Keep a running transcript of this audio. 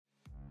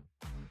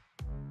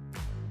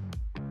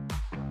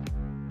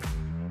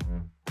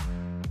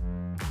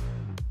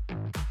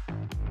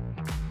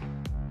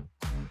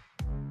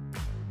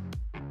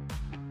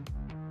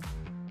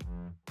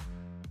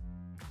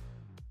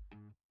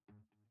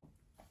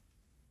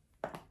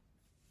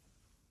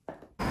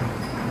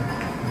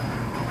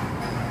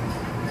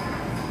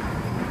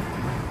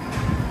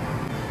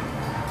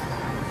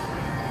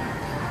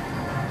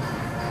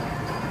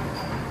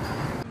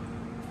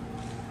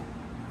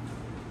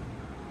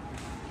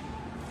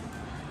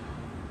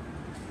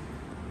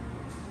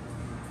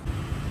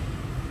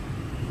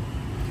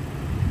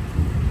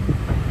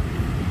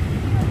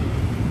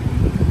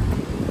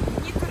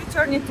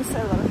turn it to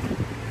salad.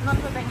 Not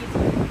what I need.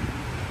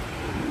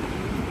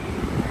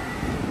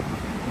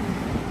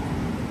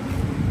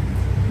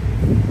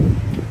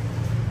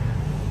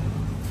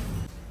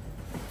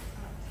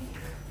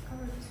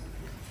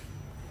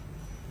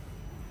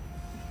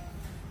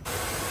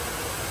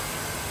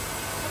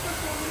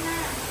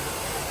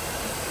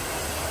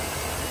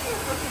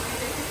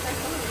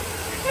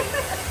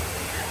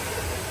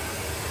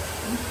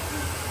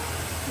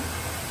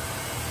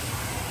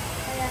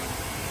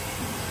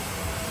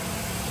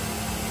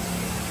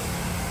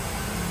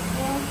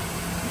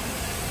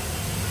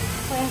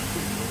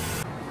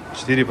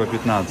 Четыре по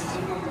 15.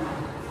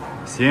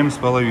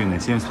 7,5.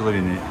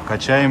 7,5.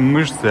 Качаем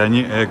мышцы, а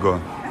не эго.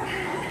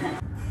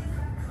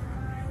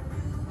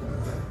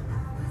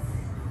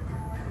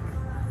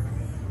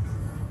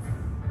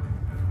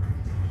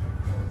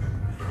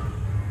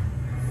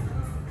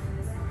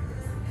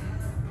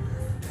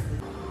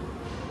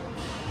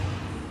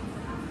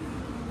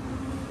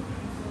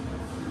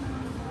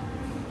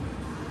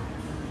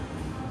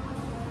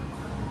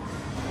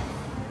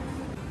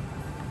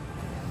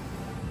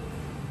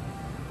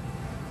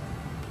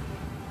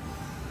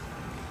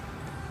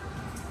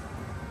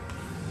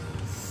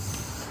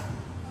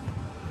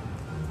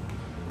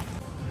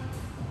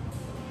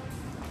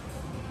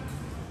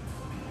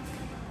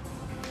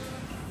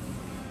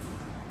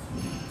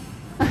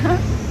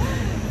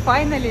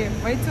 Finally,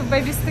 my two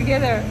babies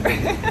together.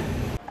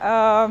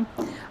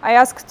 I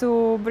asked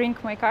to bring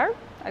my car.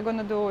 I'm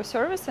gonna do a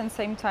service and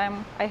same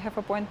time I have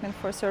appointment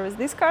for service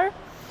this car.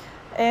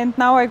 And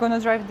now I'm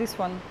gonna drive this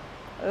one.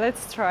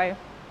 Let's try.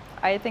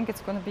 I think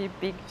it's gonna be a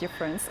big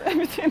difference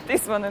between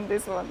this one and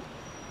this one.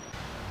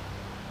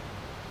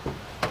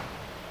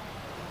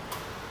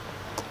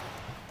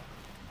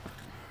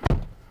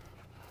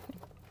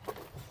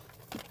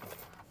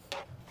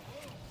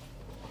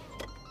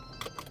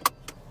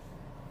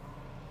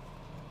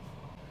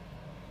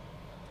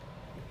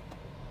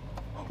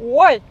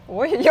 Ой,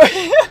 ой,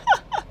 ой.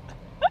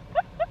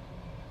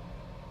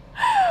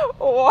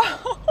 Wow.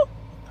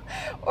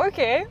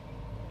 Okay.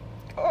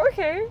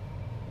 Okay.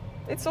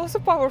 It's also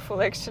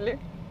powerful actually.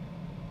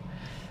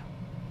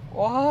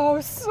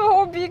 Wow,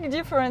 so big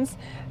difference.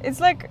 It's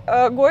like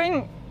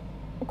going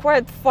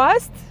quite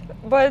fast,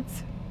 but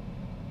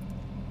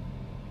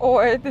oh,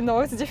 I don't know,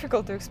 it's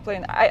difficult to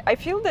explain. I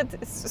feel that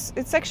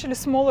it's actually a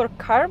smaller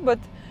car, but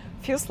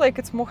feels like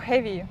it's more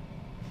heavy.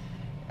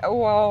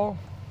 Wow.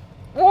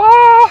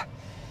 Wow!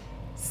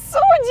 So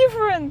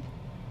different!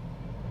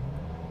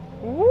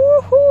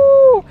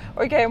 Woohoo!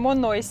 Okay, more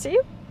noisy.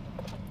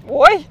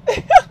 Oi!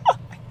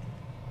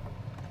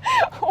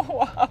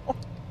 Wow!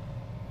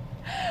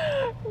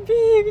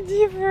 Big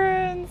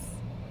difference!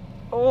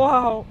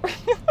 Wow!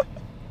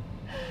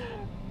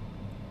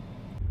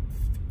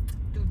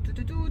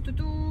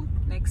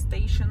 Next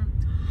station,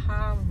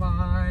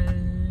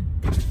 Hawaii.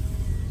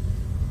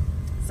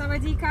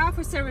 Sawadika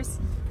for service.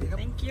 Yep.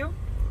 Thank you.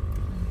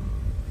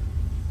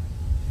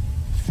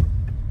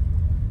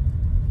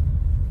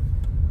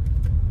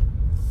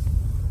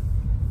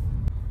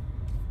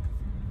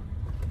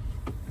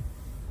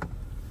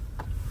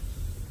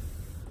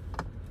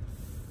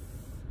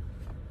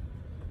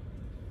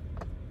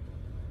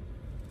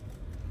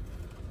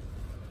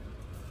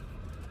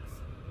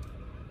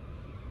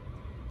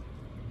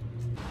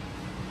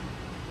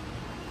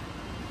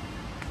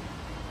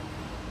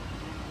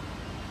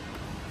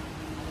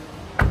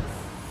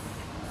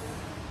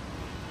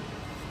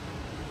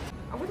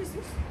 What is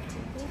this?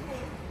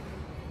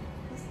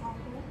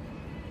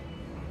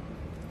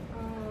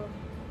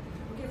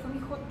 Okay, for me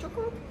hot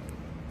chocolate.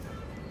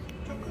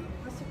 Chocolate?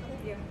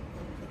 Yeah.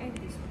 And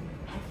this one.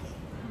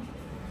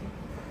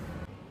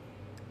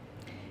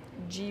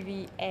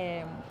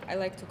 GVM. I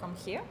like to come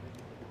here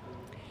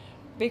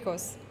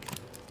because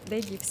they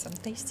give some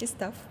tasty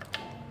stuff.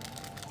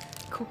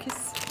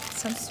 Cookies,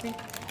 some sweet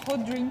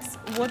hot drinks,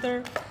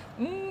 water.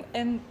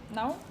 And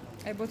now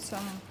I bought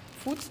some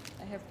food.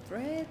 I have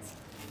bread.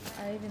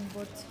 I even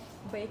bought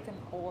bacon,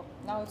 or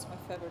now it's my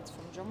favorite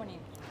from Germany,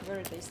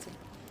 very tasty.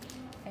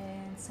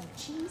 And some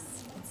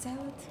cheese and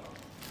salad.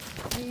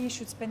 We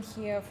should spend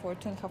here for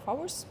 2.5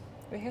 hours.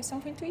 We have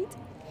something to eat.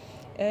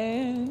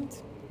 And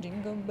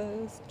jingle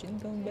bells, do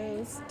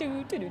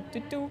do do do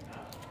do.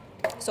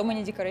 So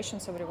many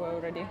decorations everywhere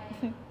already.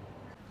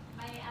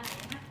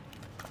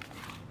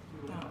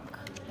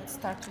 Let's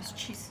start with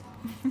cheese.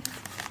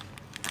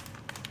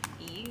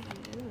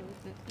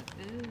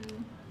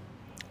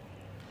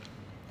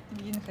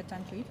 You didn't have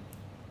time to eat?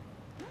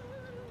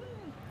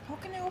 How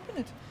can I open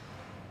it?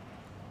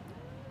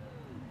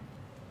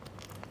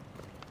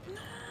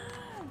 No!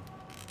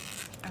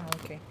 Oh,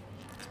 okay.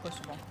 It's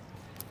possible.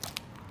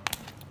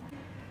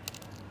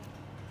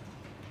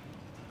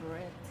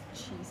 Bread,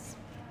 cheese,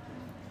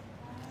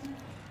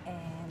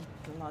 and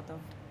a lot of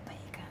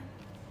bacon.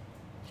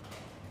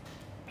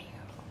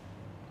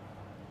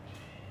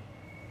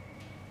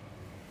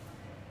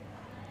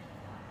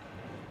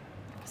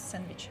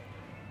 Sandwich.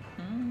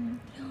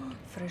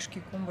 Fresh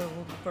cucumber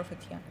will be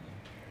perfect here.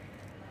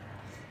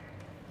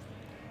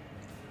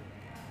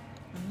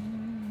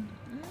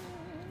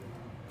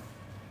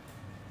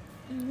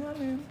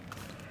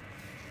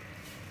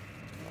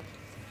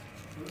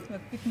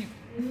 Like picnic.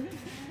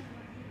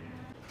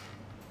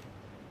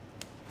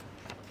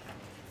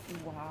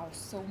 Wow,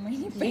 so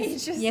many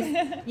pages.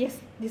 Yes, yes,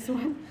 this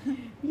one.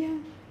 Yeah,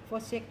 for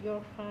check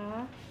your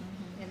car,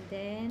 and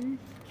then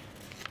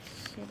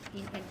check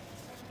in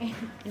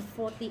and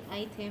 40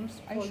 items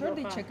for Are you sure your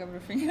they car. check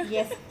everything?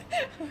 Yes,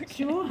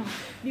 sure.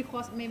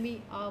 Because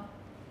maybe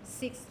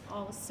 6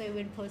 or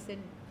 7%.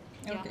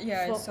 Okay,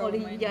 yeah, I for saw only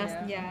mine, just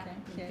yeah, yeah,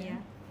 okay, yeah,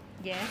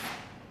 yeah.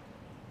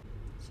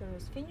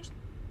 Service finished,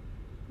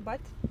 but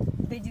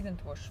they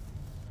didn't wash.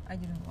 I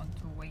didn't want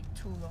to wait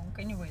too long.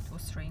 Anyway, it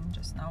was rain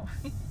just now.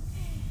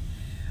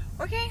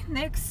 Okay,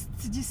 next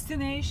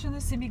destination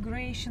is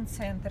immigration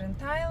center in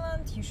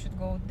Thailand. You should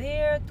go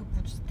there to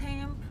put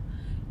stamp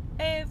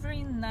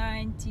every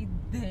 90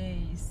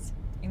 days.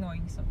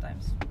 Annoying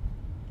sometimes.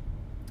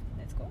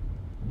 Let's go.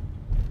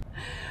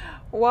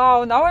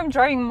 Wow, now I'm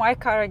driving my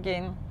car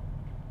again.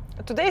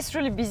 Today is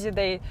really busy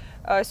day.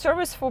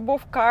 Service for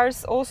both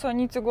cars. Also, I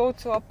need to go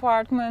to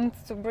apartment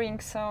to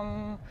bring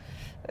some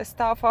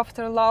stuff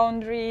after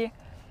laundry.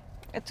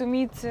 To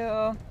meet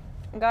a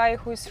guy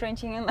who is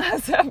renting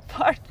another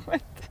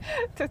apartment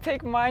to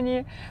take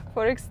money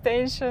for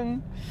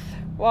extension.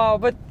 Wow,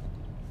 but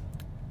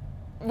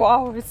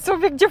wow, it's so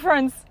big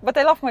difference. But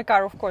I love my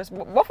car, of course.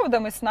 Both of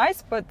them is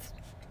nice, but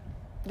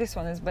this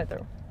one is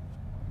better.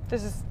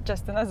 This is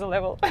just another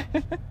level.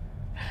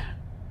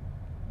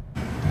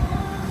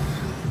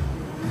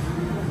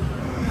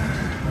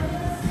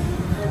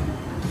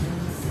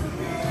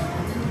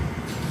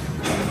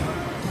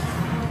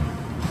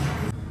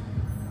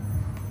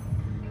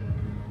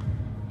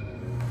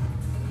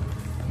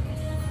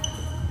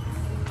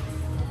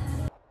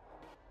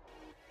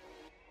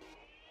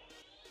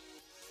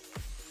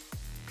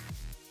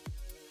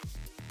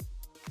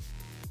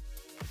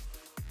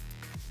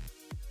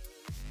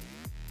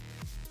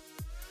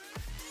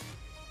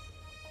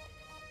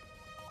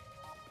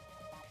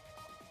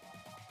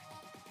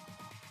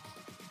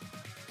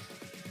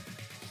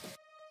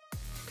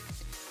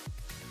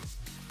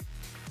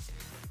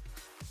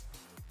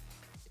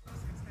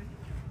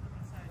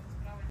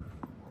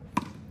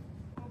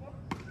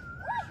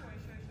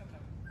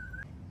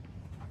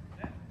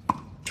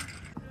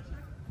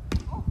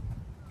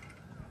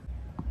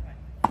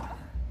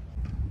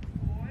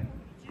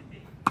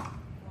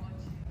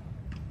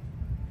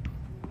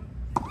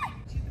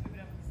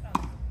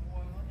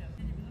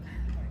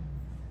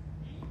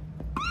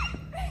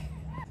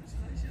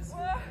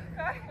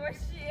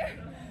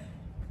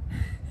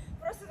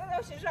 Просто тогда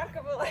очень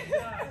жарко было.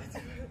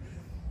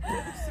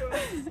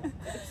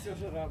 Все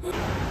жара.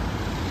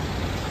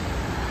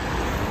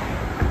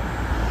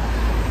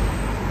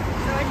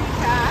 Сегодня